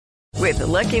With the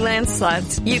Lucky Land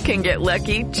Slots, you can get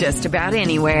lucky just about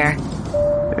anywhere.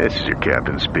 This is your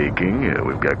captain speaking.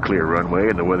 We've got clear runway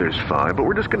and the weather's fine, but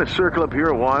we're just going to circle up here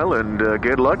a while and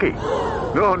get lucky.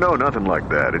 No, nothing like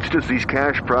that. It's just these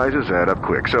cash prizes add up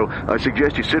quick. So I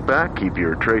suggest you sit back, keep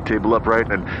your tray table upright,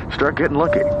 and start getting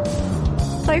lucky.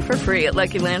 Play for free at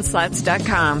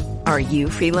LuckyLandSlots.com. Are you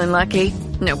feeling lucky?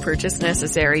 No purchase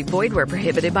necessary. Void where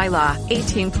prohibited by law.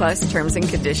 18+ terms and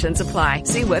conditions apply.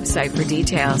 See website for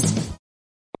details.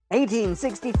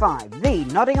 1865, the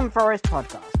Nottingham Forest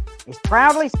podcast, is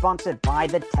proudly sponsored by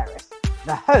The Terrace,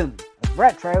 the home of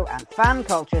retro and fan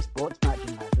culture sports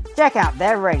merchandising. Check out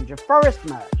their range of Forest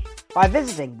merch by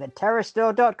visiting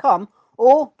theterracestore.com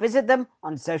or visit them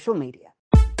on social media.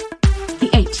 The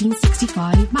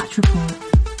 1865 Match Report.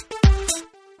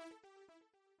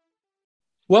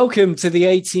 Welcome to the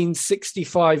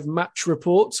 1865 Match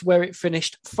Report, where it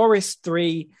finished Forest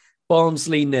 3,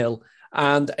 Barnsley 0,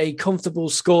 and a comfortable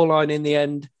scoreline in the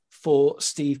end for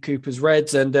Steve Cooper's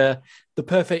Reds, and the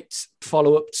perfect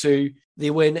follow-up to the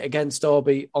win against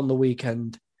Derby on the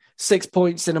weekend. 6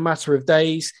 points in a matter of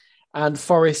days, and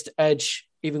Forest edge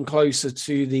even closer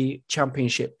to the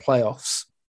Championship playoffs.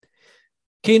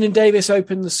 Keenan Davis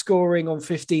opened the scoring on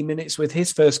 15 minutes with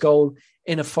his first goal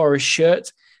in a Forest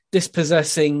shirt,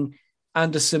 dispossessing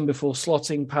Anderson before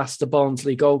slotting past the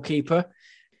Barnsley goalkeeper.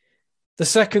 The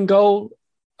second goal,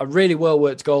 a really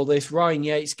well-worked goal this, Ryan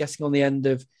Yates getting on the end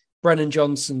of Brennan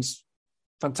Johnson's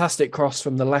fantastic cross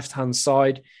from the left-hand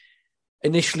side,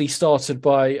 initially started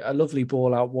by a lovely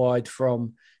ball out wide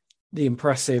from the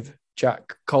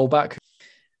Jack Colback.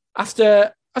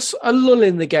 After a lull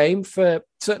in the game,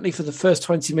 certainly for the first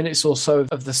 20 minutes or so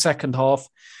of the second half,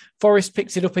 Forest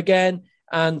picked it up again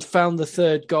and found the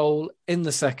third goal in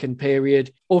the second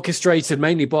period, orchestrated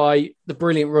mainly by the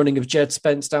brilliant running of Jed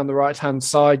Spence down the right-hand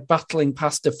side, battling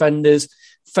past defenders,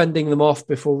 fending them off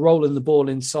before rolling the ball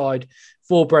inside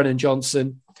for Brennan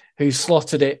Johnson, who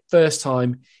slotted it first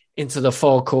time into the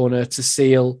far corner to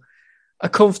seal a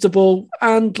comfortable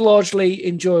and largely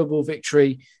enjoyable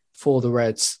victory for the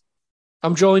Reds.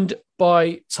 I'm joined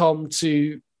by Tom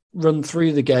to run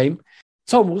through the game.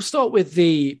 Tom, we'll start with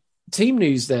the team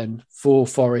news then for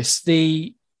Forest.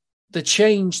 The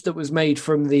change that was made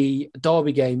from the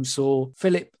Derby game saw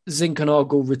Philip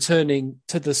Zinkernagel returning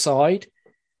to the side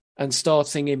and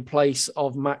starting in place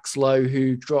of Max Lowe,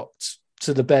 who dropped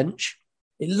to the bench.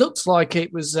 It looks like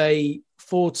it was a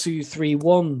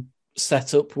 4-2-3-1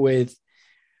 setup with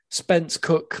Spence,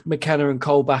 Cook, McKenna and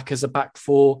Colback as a back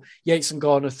four, Yates and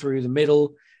Garner through the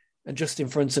middle, and just in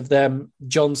front of them,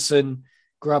 Johnson,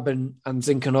 Grabban and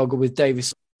Zinkernagel with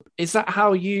Davis. Is that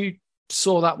how you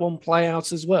saw that one play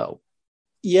out as well?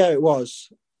 Yeah, it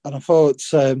was. And I thought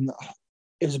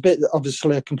it was a bit,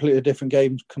 obviously, a completely different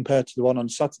game compared to the one on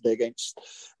Saturday against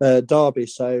Derby.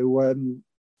 So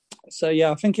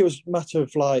yeah, I think it was a matter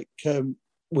of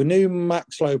we knew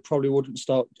Max Lowe probably wouldn't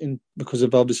start in because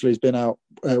of obviously he's been out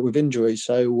with injury.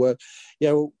 So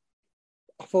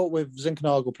I thought with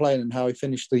Zinkernagel playing and how he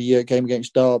finished the game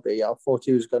against Derby, I thought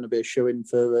he was going to be a shoe-in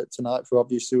for tonight for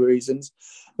obvious reasons.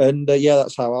 And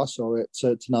that's how I saw it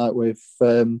tonight with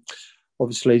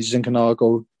obviously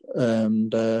Zinkernagel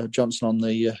and Johnson on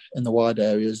in the wide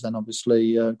areas, then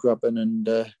obviously Grabban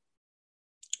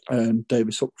and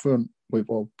Davis up front with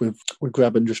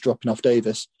Grabban just dropping off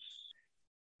Davis.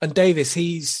 And Davis,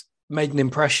 he's made an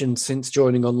impression since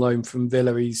joining on loan from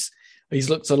Villa. He's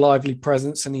looked a lively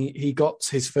presence and he got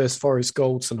his first Forest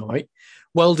goal tonight.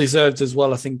 Well deserved as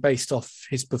well, I think, based off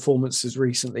his performances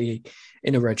recently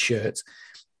in a red shirt.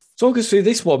 Talk us through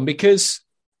this one, because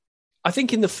I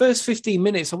think in the first 15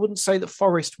 minutes, I wouldn't say that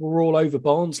Forest were all over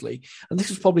Barnsley. And this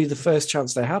was probably the first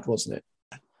chance they had, wasn't it?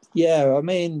 Yeah, I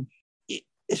mean,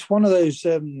 it's one of those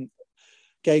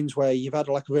games where you've had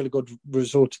a really good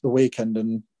result at the weekend,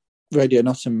 and Radio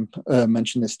Nottingham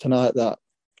mentioned this tonight, that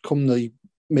come the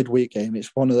midweek game,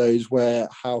 it's one of those where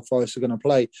how Forest are going to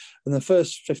play. In the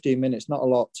first 15 minutes, not a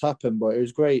lot's happened, but it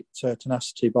was great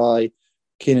tenacity by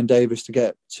Keenan Davis to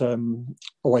get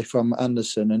away from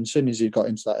Anderson. And as soon as he got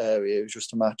into that area, it was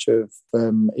just a match of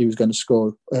he was going to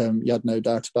score. You had no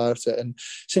doubt about it. And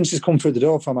since he's come through the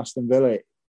door from Aston Villa,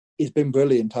 he's been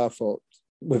brilliant, I thought,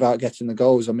 without getting the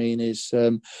goals. I mean, his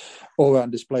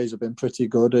all-round displays have been pretty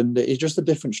good, and he's just a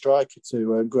different striker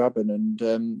to Grabban.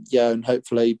 And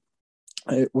hopefully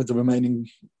with the remaining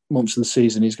months of the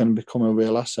season, he's going to become a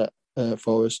real asset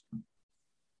for us.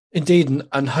 Indeed,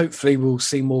 and hopefully we'll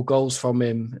see more goals from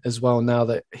him as well now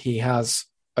that he has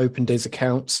opened his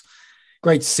accounts.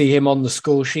 Great to see him on the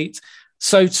score sheet.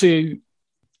 So too,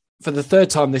 for the third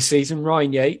time this season,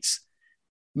 Ryan Yates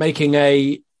making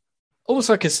a almost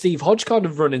like a Steve Hodge kind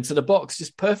of run into the box,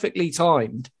 just perfectly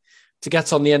timed to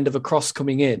get on the end of a cross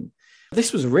coming in.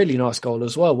 This was a really nice goal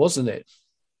as well, wasn't it?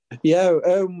 Yeah,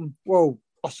 well,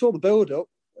 I saw the build-up.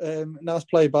 Nice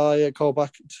play by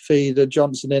Colback to feed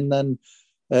Johnson in, then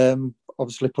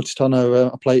obviously put it on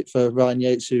a plate for Ryan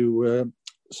Yates, who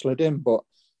slid in. But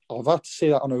I've had to see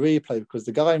that on a replay because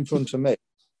the guy in front of me,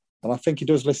 and I think he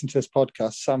does listen to this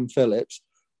podcast, Sam Phillips,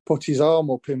 put his arm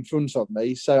up in front of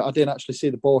me, so I didn't actually see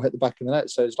the ball hit the back of the net.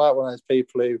 So it's like one of those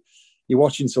people who you're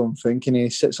watching something and he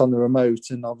sits on the remote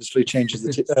and obviously changes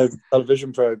the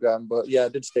television program. But yeah, I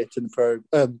did see it in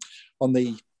the on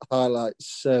the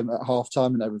highlights at half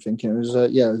time and everything. And it was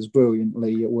it was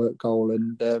brilliantly worked goal.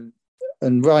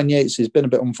 And Ryan Yates has been a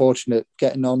bit unfortunate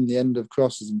getting on the end of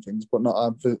crosses and things, but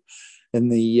not in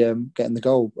the getting the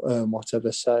goal,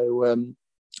 whatever. So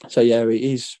yeah,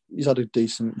 he's had a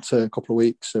decent couple of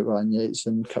weeks at Ryan Yates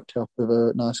and kept it up with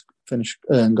a nice finish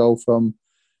goal from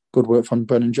good work from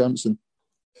Brennan Johnson.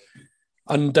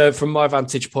 And from my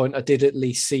vantage point, I did at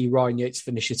least see Ryan Yates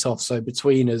finish it off. So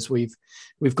between us, we've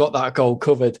got that goal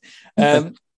covered.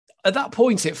 At that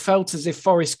point, it felt as if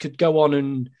Forest could go on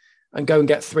and go and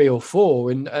get 3 or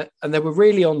 4, and they were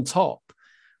really on top.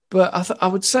 But I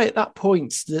would say at that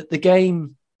point that the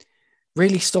game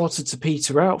really started to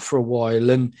peter out for a while,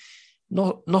 and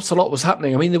not a lot was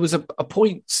happening. I mean, there was a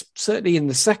point, certainly in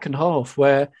the second half,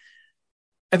 where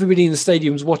everybody in the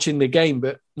stadium was watching the game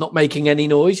but not making any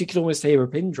noise. You could almost hear a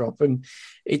pin drop, and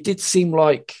it did seem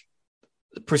like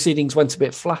the proceedings went a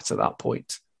bit flat at that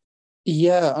point.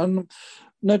 Yeah, and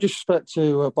no disrespect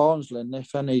to Barnsley, and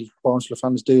if any Barnsley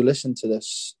fans do listen to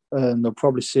this, they'll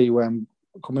probably see where I'm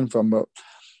coming from, but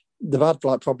they've had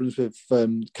problems with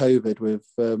COVID with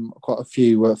quite a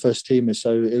few first teamers,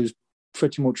 so it was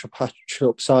pretty much a patch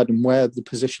upside and where the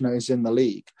position is in the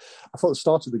league. I thought the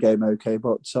start of the game okay,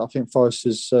 but I think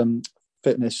Forest's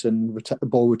fitness and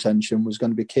ball retention was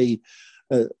going to be key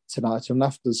tonight. And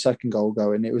after the second goal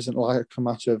going, it wasn't like a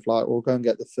matter of we'll go and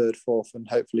get the third, fourth, and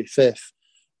hopefully fifth.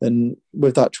 And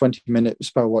with that 20-minute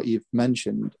spell, what you've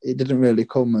mentioned, it didn't really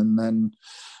come. And then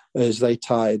as they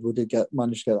tied, we did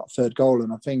manage to get that third goal.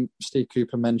 And I think Steve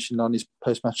Cooper mentioned on his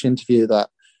post-match interview that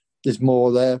there's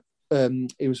more there.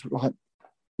 It was like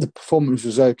the performance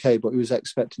was okay, but he was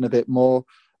expecting a bit more.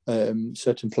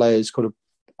 Certain players could have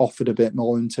offered a bit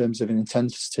more in terms of an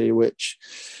intensity, which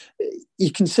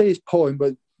you can see his point,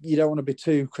 but you don't want to be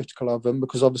too critical of them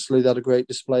because obviously they had a great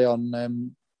display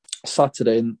on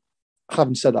Saturday. And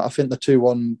having said that, I think the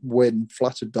 2-1 win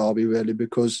flattered Derby really,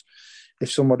 because if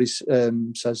somebody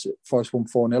says Forest won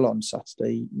 4-0 on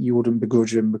Saturday, you wouldn't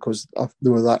begrudge them because they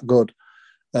were that good.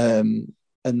 And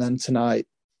then tonight,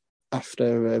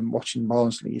 after watching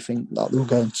Barnsley, you think that they were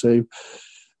going to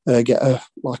get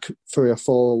 3 or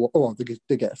 4. Well, they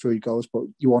did get 3 goals, but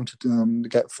you wanted them to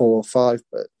get 4 or 5.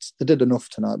 But they did enough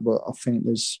tonight. But I think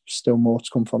there's still more to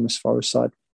come from this Forest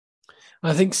side.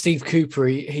 I think Steve Cooper,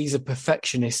 he's a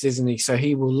perfectionist, isn't he? So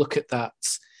he will look at that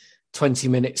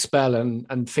 20-minute spell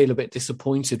and feel a bit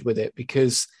disappointed with it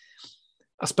because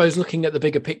I suppose looking at the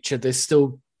bigger picture, there's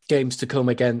still games to come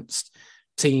against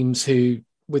teams who,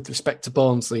 with respect to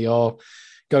Barnsley, are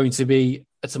going to be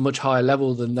at a much higher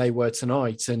level than they were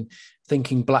tonight. And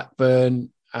thinking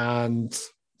Blackburn and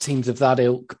teams of that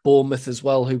ilk, Bournemouth as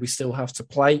well, who we still have to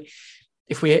play.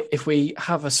 If we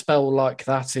have a spell like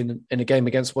that in a game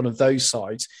against one of those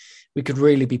sides, we could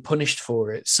really be punished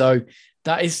for it. So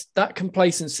that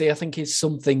complacency, I think, is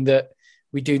something that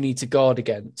we do need to guard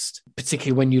against,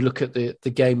 particularly when you look at the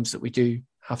games that we do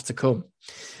have to come.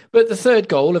 But the third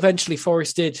goal, eventually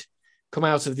Forest did come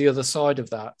out of the other side of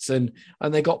that and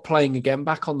they got playing again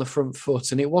back on the front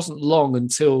foot. And it wasn't long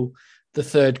until the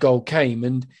third goal came.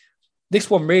 And this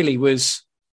one really was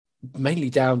mainly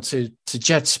down to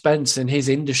Jed Spence and his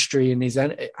industry and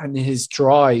his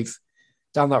drive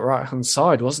down that right-hand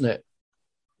side, wasn't it?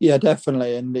 Yeah,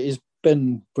 definitely. And he's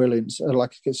been brilliant.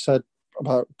 Like I said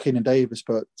about Keenan Davis,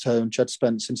 but Jed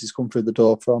Spence, since he's come through the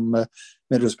door from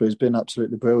Middlesbrough, has been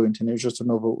absolutely brilliant. And it was just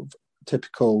another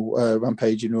typical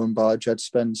rampaging run by Jed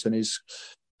Spence, and he's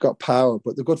got power.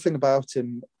 But the good thing about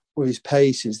him with his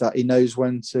pace is that he knows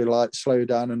when to slow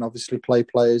down and obviously play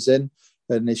players in,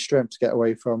 and his strength to get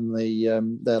away from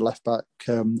their left back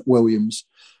Williams.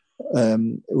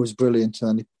 It was brilliant,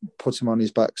 and he put him on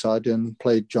his backside and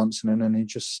played Johnson in, and he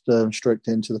just stroked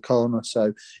into the corner.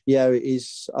 So yeah,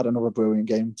 he's had another brilliant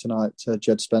game tonight,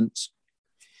 Jed Spence.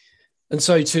 And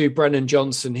so too, Brennan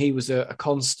Johnson, he was a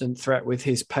constant threat with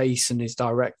his pace and his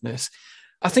directness.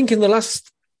 I think in the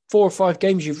last 4 or 5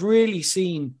 games, you've really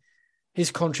seen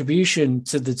his contribution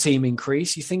to the team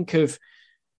increase. You think of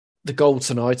the goal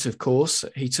tonight, of course,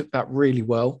 he took that really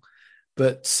well.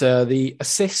 But the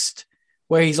assist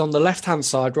where he's on the left-hand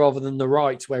side rather than the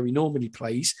right where he normally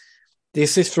plays, the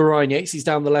assist for Ryan Yates, he's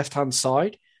down the left-hand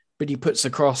side, but he puts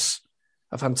across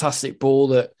a fantastic ball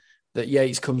that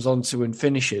Yates comes onto and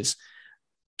finishes.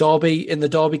 Derby, in the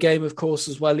Derby game, of course,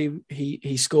 as well,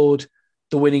 he scored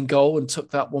the winning goal and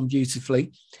took that one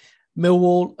beautifully.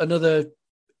 Millwall, another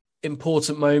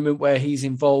important moment where he's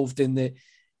involved in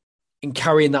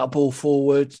carrying that ball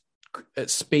forward at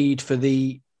speed for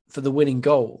the winning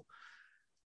goal.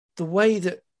 The way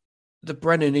that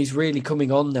Brennan is really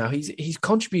coming on now, he's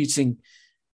contributing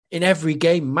in every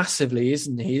game massively,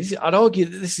 isn't he? I'd argue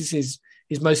that this is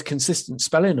his most consistent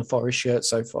spell in a Forest shirt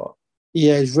so far.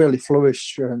 Yeah, he's really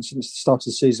flourished since the start of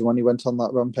the season when he went on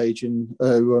that rampaging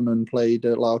run and played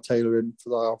Lyle Taylor in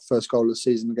for our first goal of the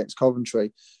season against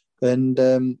Coventry. And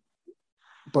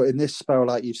but in this spell,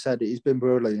 like you said, he's been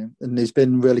brilliant and he's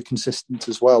been really consistent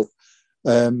as well.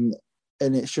 And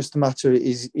it's just a matter,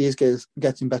 he is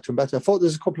getting better and better. I thought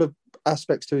there's a couple of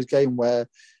aspects to his game where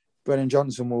Brennan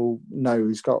Johnson will know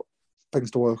he's got things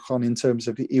to work on in terms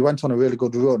of he went on a really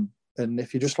good run. And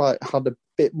if he just had a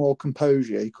bit more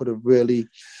composure, he could have really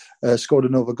scored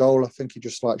another goal. I think he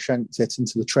just shanked it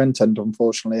into the Trent end,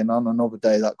 unfortunately. And on another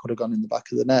day, that could have gone in the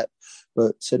back of the net.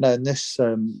 But no, in this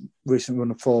recent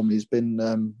run of form, he's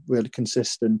been really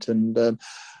consistent. And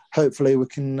hopefully we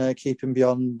can keep him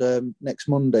beyond next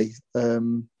Monday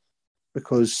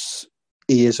because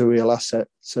he is a real asset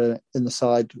in the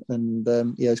side. And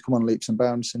he's come on leaps and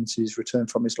bounds since he's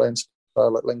returned from his loan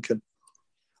spell at Lincoln.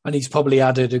 And he's probably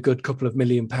added a good couple of £1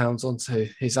 million onto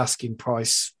his asking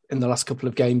price in the last couple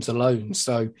of games alone.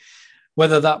 So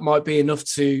whether that might be enough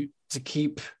to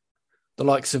keep the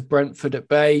likes of Brentford at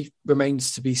bay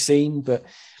remains to be seen. But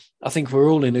I think we're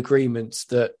all in agreement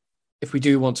that if we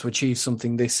do want to achieve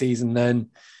something this season, then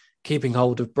keeping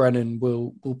hold of Brennan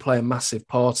will play a massive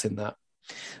part in that.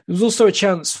 There was also a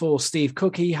chance for Steve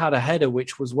Cook. He had a header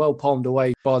which was well palmed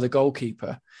away by the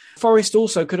goalkeeper. Forest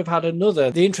also could have had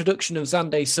another. The introduction of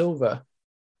Xande Silva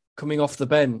coming off the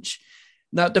bench.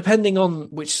 Now, depending on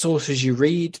which sources you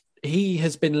read, he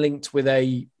has been linked with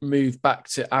a move back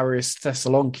to Aris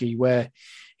Thessaloniki, where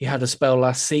he had a spell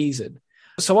last season.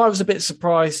 So I was a bit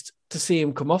surprised to see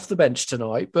him come off the bench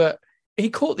tonight, but he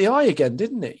caught the eye again,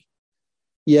 didn't he?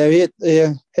 Yeah, he hit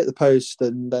the post,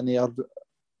 and then he had,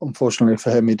 unfortunately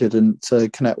for him, he didn't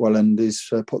connect well, and he's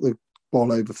put the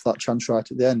ball over for that chance right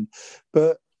at the end.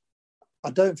 But I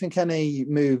don't think any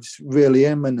moves really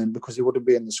imminent because he wouldn't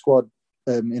be in the squad,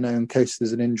 in case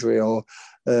there's an injury or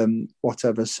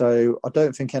whatever. So I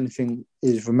don't think anything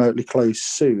is remotely close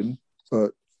soon.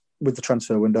 But with the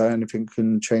transfer window, anything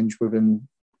can change within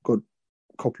a good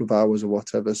couple of hours or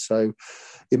whatever. So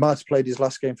he might have played his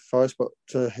last game for Forest, but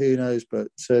who knows? But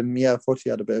I thought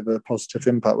he had a bit of a positive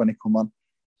impact when he come on.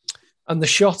 And the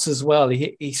shot as well,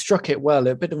 he struck it well.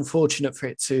 A bit unfortunate for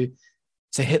it to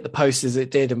hit the post as it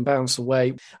did and bounce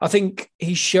away. I think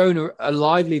he's shown a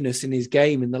liveliness in his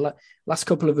game in the last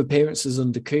couple of appearances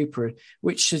under Cooper,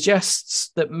 which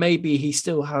suggests that maybe he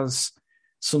still has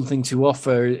something to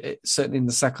offer, certainly in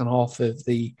the second half of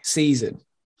the season.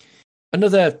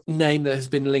 Another name that has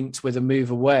been linked with a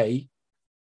move away,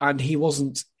 and he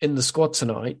wasn't in the squad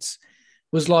tonight,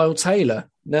 was Lyle Taylor.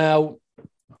 Now,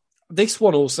 this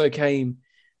one also came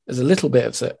as a little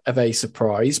bit of a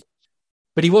surprise,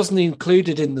 but he wasn't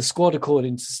included in the squad,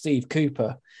 according to Steve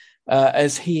Cooper,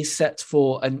 as he is set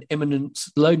for an imminent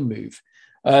loan move.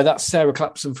 That's Sarah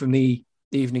Clapson from the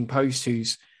Evening Post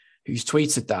who's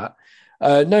tweeted that.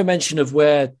 No mention of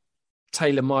where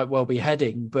Taylor might well be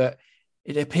heading, but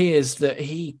it appears that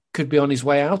he could be on his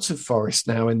way out of Forest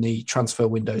now in the transfer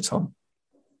window, Tom.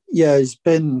 Yeah, it's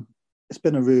been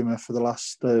a rumour for the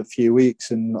last few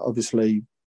weeks, and obviously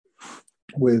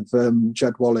with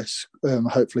Jed Wallace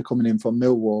hopefully coming in from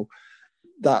Millwall,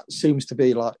 that seems to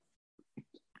be like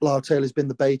Lyle Taylor's been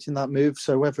the bait in that move.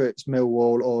 So whether it's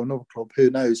Millwall or another club, who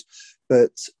knows?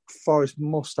 But Forest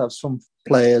must have some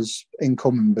players in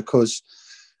common, because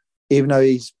even though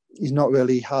he's not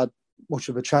really had much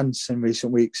of a chance in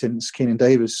recent weeks since Keenan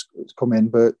Davis has come in,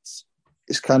 but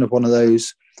it's kind of one of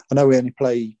those. I know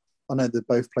they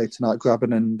both play tonight,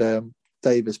 Graben and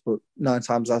Davis, but 9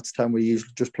 times out of 10 we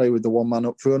usually just play with the one man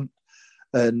up front.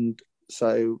 And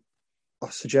so I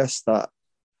suggest that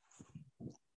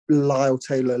Lyle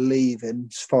Taylor leaving,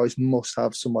 Forest must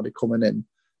have somebody coming in,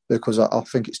 because I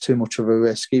think it's too much of a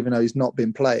risk. Even though he's not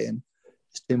been playing,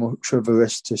 it's too much of a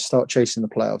risk to start chasing the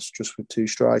playoffs just with 2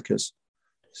 strikers.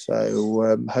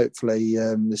 So hopefully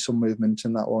there's some movement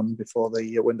in that one before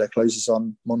the window closes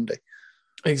on Monday.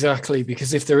 Exactly,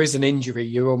 because if there is an injury,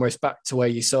 you're almost back to where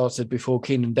you started before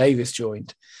Keenan Davis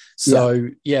joined. So,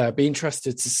 I'd be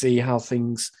interested to see how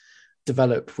things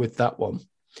develop with that one.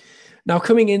 Now,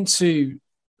 coming into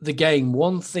the game,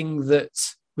 one thing that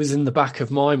was in the back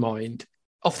of my mind,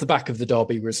 off the back of the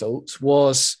Derby results,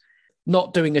 was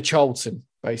not doing a Charlton,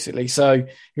 basically. So you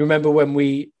remember when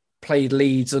we played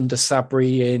Leeds under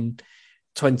Sabri in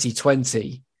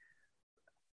 2020,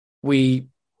 we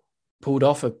pulled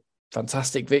off a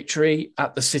fantastic victory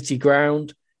at the City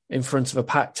Ground in front of a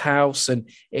packed house, and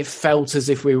it felt as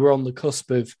if we were on the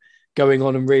cusp of going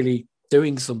on and really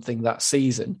doing something that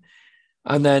season.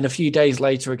 And then a few days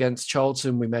later against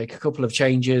Charlton, we make a couple of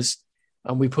changes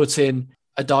and we put in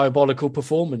a diabolical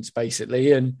performance,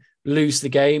 basically, and lose the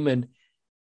game. And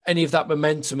any of that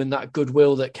momentum and that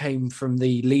goodwill that came from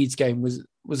the Leeds game was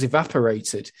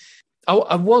evaporated.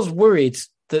 I was worried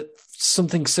that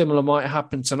something similar might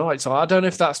happen tonight. So I don't know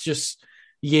if that's just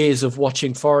years of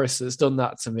watching Forest that's done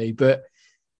that to me. But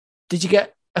did you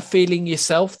get a feeling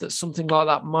yourself that something like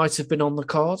that might have been on the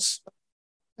cards?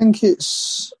 I think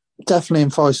it's definitely in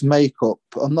Forest's makeup.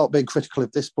 I'm not being critical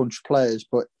of this bunch of players,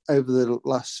 but over the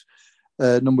last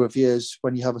number of years,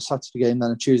 when you have a Saturday game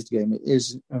then a Tuesday game, it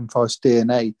is in Forest's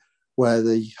DNA where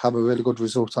they have a really good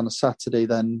result on a Saturday,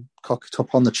 then cock it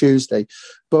up on the Tuesday.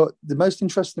 But the most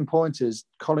interesting point is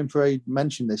Colin Parade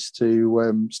mentioned this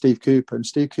to Steve Cooper, and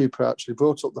Steve Cooper actually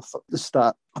brought up the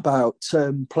stat about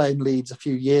playing Leeds a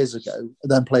few years ago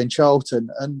and then playing Charlton.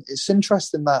 And it's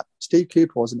interesting that Steve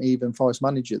Cooper wasn't even Forest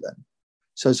manager then.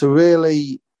 So it's a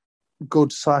really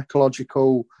good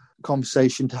psychological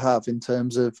conversation to have in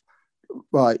terms of,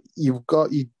 right, you've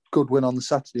got your good win on the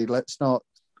Saturday, let's not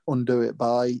undo it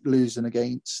by losing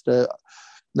against, no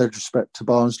respect to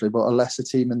Barnsley, but a lesser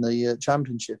team in the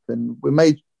Championship. And we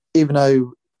made, even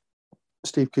though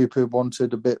Steve Cooper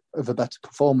wanted a bit of a better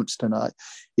performance tonight,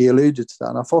 he alluded to that.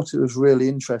 And I thought it was really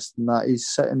interesting that he's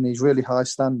setting these really high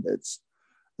standards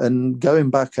and going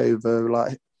back over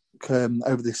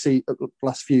the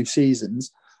last few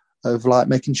seasons of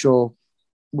making sure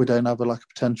we don't have a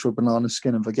potential banana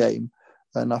skin of a game.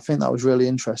 And I think that was really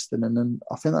interesting. And then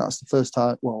I think that's the first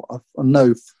time, well, I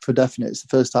know for definite it's the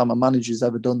first time a manager's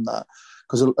ever done that.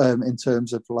 Because in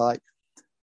terms of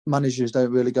managers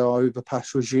don't really go over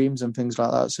past regimes and things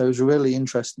like that. So it was a really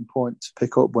interesting point to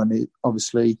pick up when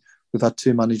obviously we've had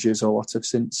two managers or whatever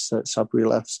since Sabri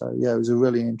left. So yeah, it was a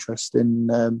really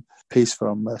interesting piece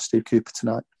from Steve Cooper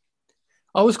tonight.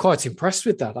 I was quite impressed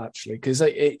with that, actually, because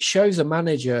it shows a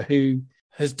manager who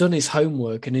has done his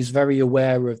homework and is very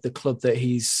aware of the club that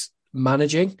he's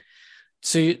managing.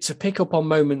 To pick up on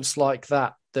moments like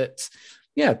that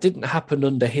didn't happen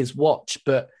under his watch,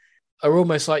 but are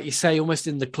almost, like you say, almost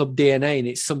in the club DNA, and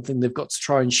it's something they've got to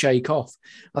try and shake off.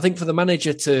 I think for the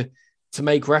manager to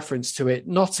make reference to it,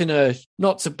 not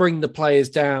to bring the players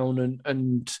down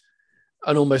and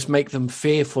almost make them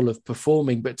fearful of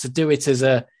performing, but to do it as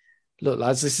a, look,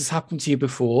 lads, this has happened to you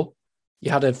before. You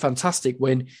had a fantastic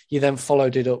win. You then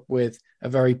followed it up with a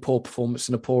very poor performance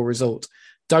and a poor result.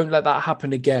 Don't let that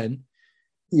happen again.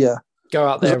 Yeah. Go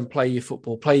out there and play your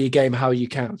football. Play your game how you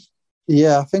can.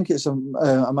 Yeah, I think it's a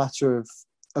matter of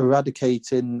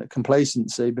eradicating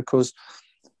complacency because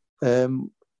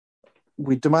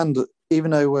we demand,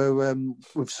 even though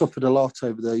we've suffered a lot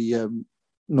over the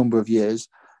number of years,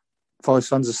 Forest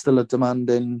fans are still a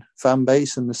demanding fan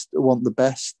base and they want the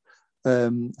best.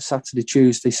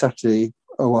 Saturday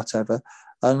or whatever,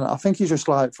 and I think he's just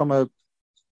from a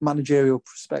managerial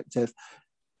perspective,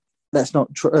 let's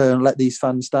not let these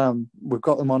fans down. We've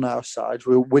got them on our side.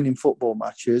 We're winning football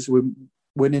matches. We're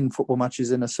winning football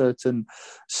matches in a certain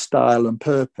style and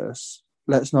purpose.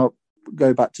 Let's not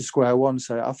go back to square one.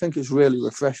 So I think it's really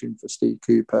refreshing for Steve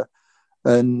Cooper,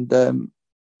 and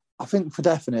I think for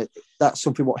definite that's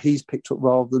something what he's picked up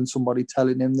rather than somebody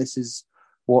telling him this is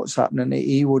what's happening.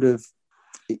 He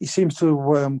seems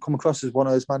to come across as one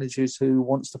of those managers who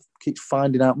wants to keep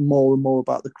finding out more and more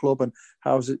about the club and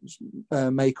how's its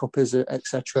makeup is,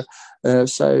 etc. I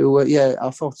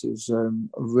thought it was a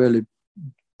really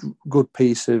good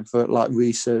piece of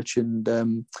research and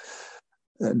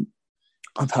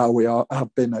of how we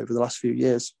have been over the last few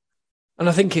years. And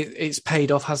I think it's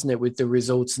paid off, hasn't it, with the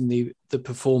results and the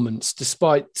performance,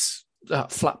 despite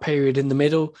that flat period in the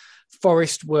middle.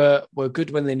 Forest were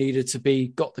good when they needed to be,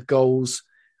 got the goals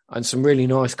and some really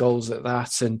nice goals at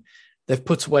that. And they've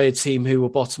put away a team who were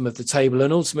bottom of the table.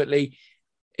 And ultimately,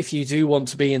 if you do want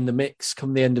to be in the mix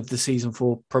come the end of the season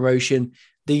for promotion,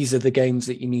 these are the games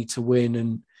that you need to win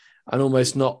and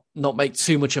almost not make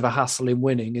too much of a hassle in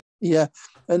winning. Yeah.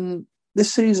 And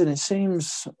this season, it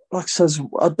seems like it says,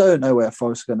 I don't know where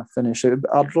Forest are going to finish.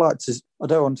 I'd like to. I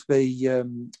don't want to be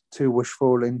too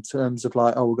wishful in terms of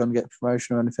like, oh, we're going to get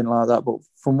promotion or anything like that. But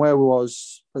from where we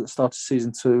was at the start of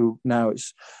season 2, now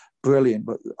it's brilliant.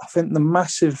 But I think the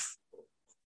massive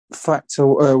factor,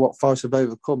 what Forest have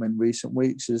overcome in recent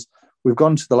weeks, is we've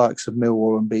gone to the likes of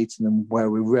Millwall and beaten them where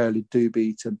we rarely do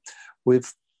beat them. We've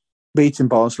beaten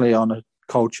Barnsley on a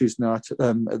cold Tuesday night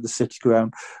at the City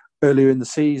Ground. Earlier in the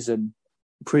season,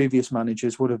 previous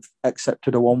managers would have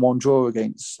accepted a 1-1 draw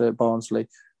against Barnsley.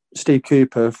 Steve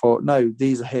Cooper thought, no,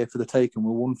 these are here for the taking.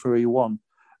 We won 3-1.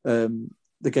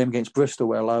 The game against Bristol,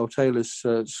 where Lyle Taylor's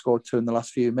scored 2 in the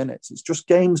last few minutes. It's just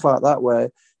games like that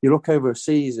where you look over a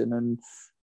season, and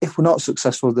if we're not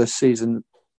successful this season,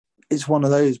 it's one of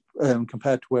those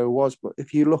compared to where it was. But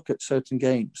if you look at certain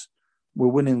games, we're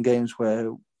winning games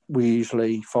where we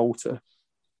usually falter.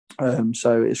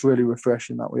 So it's really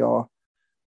refreshing that we are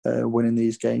winning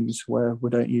these games where we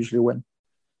don't usually win.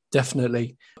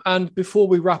 Definitely. And before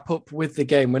we wrap up with the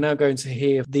game, we're now going to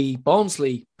hear the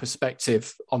Barnsley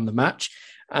perspective on the match.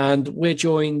 And we're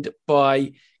joined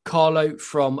by Carlo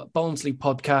from Barnsley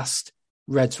podcast,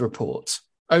 Reds Report.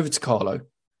 Over to Carlo.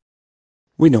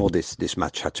 We know this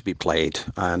match had to be played,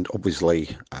 and obviously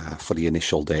for the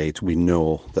initial date, we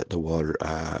know that there were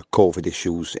COVID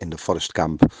issues in the Forest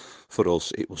camp. For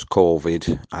us, it was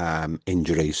COVID,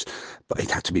 injuries, but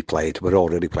it had to be played. We're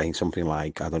already playing something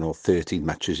like, 13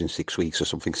 matches in 6 weeks or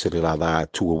something silly like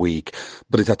that, 2 a week,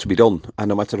 but it had to be done. And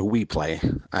no matter who we play,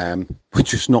 we're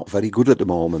just not very good at the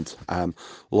moment.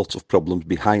 Lots of problems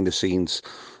behind the scenes.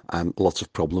 Lots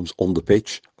of problems on the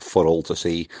pitch for all to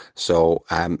see. So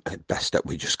best that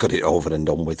we just got it over and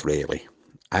done with, really.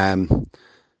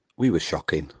 We were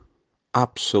shocking.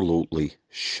 Absolutely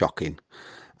shocking.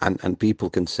 And people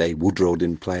can say Woodrow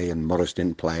didn't play and Morris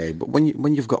didn't play. But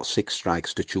when you've got 6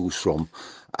 strikes to choose from,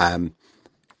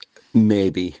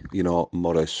 maybe,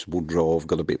 Morris, Woodrow have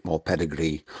got a bit more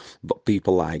pedigree. But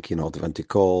people like, Devante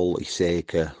Cole,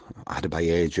 Iseka,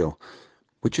 Adebayo,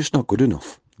 we're just not good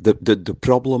enough. The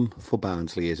problem for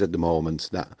Barnsley is at the moment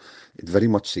that it very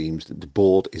much seems that the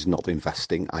board is not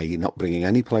investing, i.e. not bringing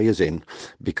any players in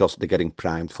because they're getting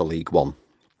primed for League One.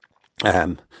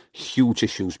 Huge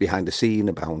issues behind the scene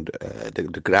about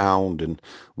the ground, and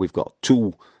we've got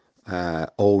 2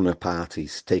 owner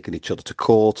parties taking each other to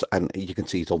court, and you can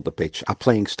see it on the pitch. Our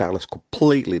playing style is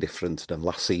completely different than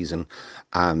last season,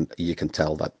 and you can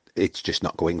tell that it's just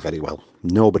not going very well.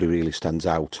 Nobody really stands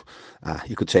out.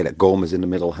 You could say that Gomez in the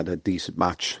middle had a decent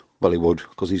match. Well, he would,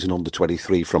 because he's an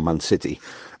under-23 from Man City,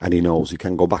 and he knows he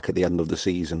can go back at the end of the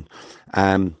season.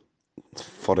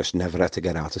 Forrest never had to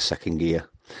get out of second gear.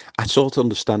 I sort of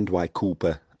understand why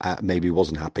Cooper maybe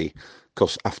wasn't happy,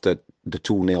 because after the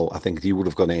 2-0, I think he would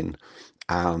have gone in,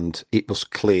 and it was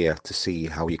clear to see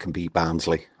how you can beat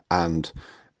Barnsley, and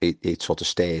it sort of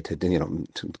stayed,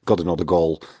 got another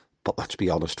goal. But let's be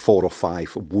honest, 4 or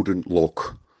 5 wouldn't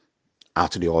look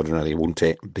out of the ordinary, wouldn't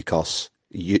it? Because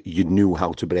you knew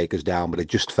how to break us down, but it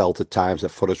just felt at times that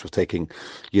Forrest was taking,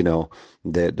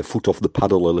 the foot off the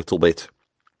paddle a little bit.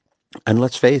 And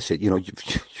let's face it, you've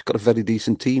got a very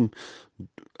decent team.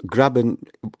 Grabbing,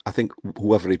 I think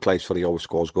whoever he plays for, he always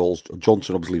scores goals.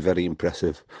 Johnson, obviously, very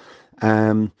impressive.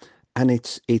 And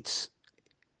it's.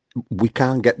 We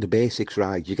can't get the basics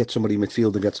right. You get somebody in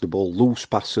midfield that gets the ball, loose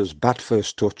passes, bad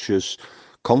first touches,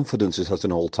 confidence is at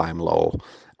an all-time low.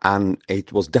 And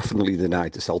it was definitely the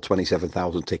night to sell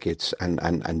 27,000 tickets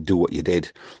and do what you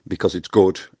did, because it's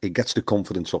good. It gets the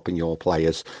confidence up in your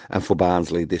players. And for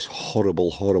Barnsley, this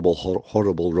horrible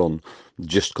run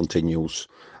just continues.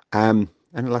 And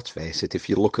let's face it, if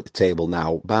you look at the table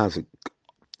now, Barnsley,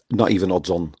 not even odds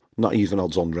on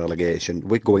relegation.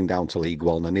 We're going down to League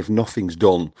One, and if nothing's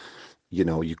done,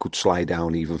 you could slide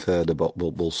down even further, but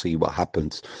we'll see what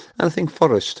happens. And I think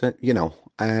Forest,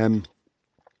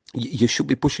 you should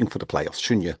be pushing for the playoffs,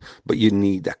 shouldn't you? But you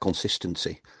need that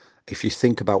consistency. If you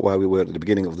think about where we were at the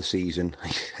beginning of the season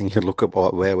and you look at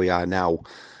where we are now,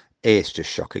 it's just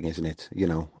shocking, isn't it?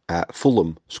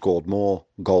 Fulham scored more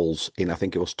goals in, I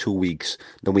think it was 2 weeks,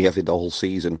 than we have in the whole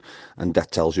season, and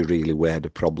that tells you really where the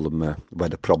problem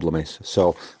is.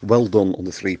 So well done on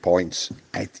the 3 points.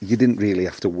 You didn't really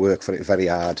have to work for it very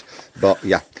hard, but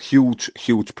yeah, huge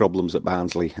problems at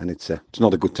Barnsley, and it's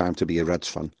not a good time to be a Reds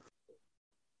fan.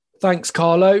 Thanks,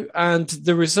 Carlo. And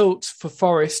the result for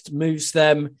Forest moves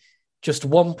them just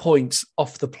 1 point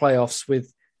off the playoffs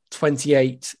with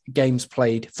 28 games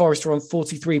played. Forest are on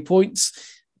 43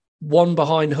 points, 1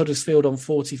 behind Huddersfield on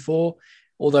 44,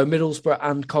 although Middlesbrough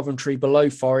and Coventry below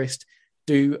Forest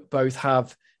do both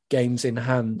have games in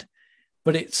hand.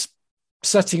 But it's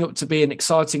setting up to be an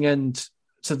exciting end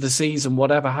to the season,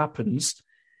 whatever happens.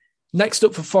 Next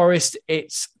up for Forest,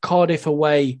 it's Cardiff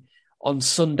away on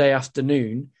Sunday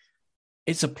afternoon.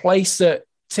 It's a place that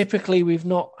typically we've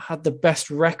not had the best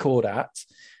record at.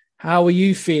 How are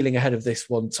you feeling ahead of this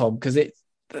one, Tom? Because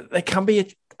they can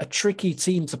be a tricky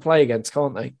team to play against,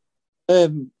 can't they?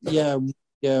 Yeah,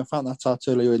 I found that out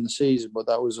earlier in the season, but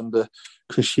that was under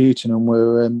Chris Hughton, and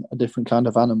we're a different kind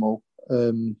of animal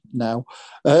now.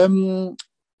 The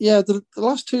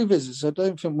last two visits, I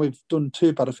don't think we've done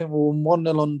too bad. I think we won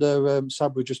 1-0 under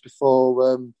Sabri just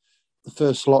before the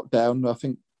first lockdown. I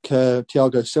think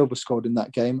Thiago Silva scored in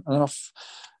that game. And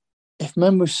if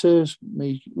memory serves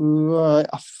me right,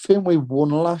 I think we won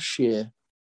last year.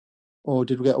 Or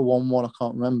did we get a 1-1? I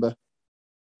can't remember.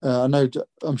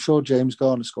 I'm sure James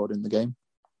Garner scored in the game.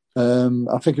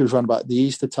 I think it was around about the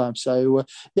Easter time. So,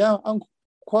 I'm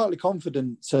quietly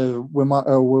confident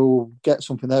we'll get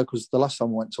something there, because the last time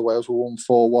we went to Wales we won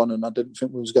 4-1 and I didn't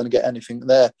think we was going to get anything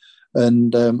there.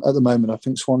 And at the moment I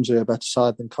think Swansea are a better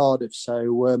side than Cardiff.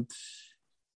 So,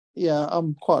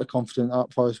 I'm quite confident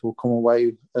that Forest will come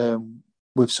away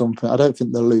with something. I don't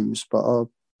think they'll lose, but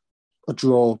a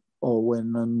draw or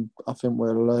win, and I think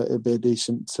it'll be a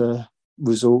decent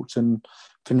result and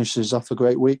finishes off a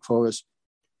great week for us.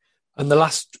 And the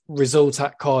last result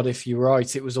at Cardiff, you're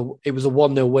right, it was a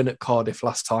 1-0 win at Cardiff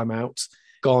last time out.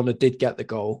 Garner did get the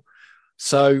goal.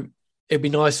 So it'd be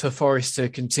nice for Forest to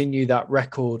continue that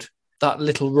record, that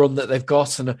little run that they've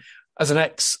got. And as an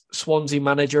ex-Swansea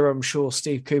manager, I'm sure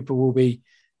Steve Cooper will be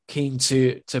keen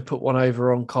to put one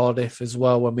over on Cardiff as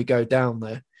well when we go down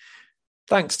there.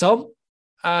 Thanks, Tom.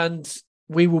 And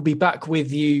we will be back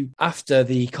with you after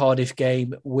the Cardiff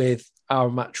game with our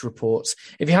match reports.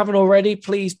 If you haven't already,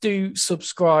 please do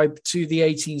subscribe to the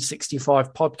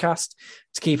 1865 podcast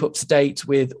to keep up to date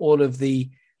with all of the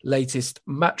latest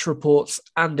match reports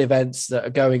and events that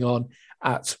are going on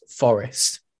at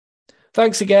Forest.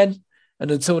 Thanks again,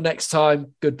 and until next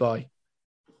time, goodbye.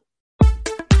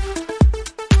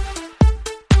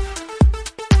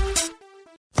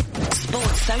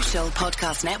 Sports Social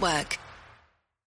Podcast Network.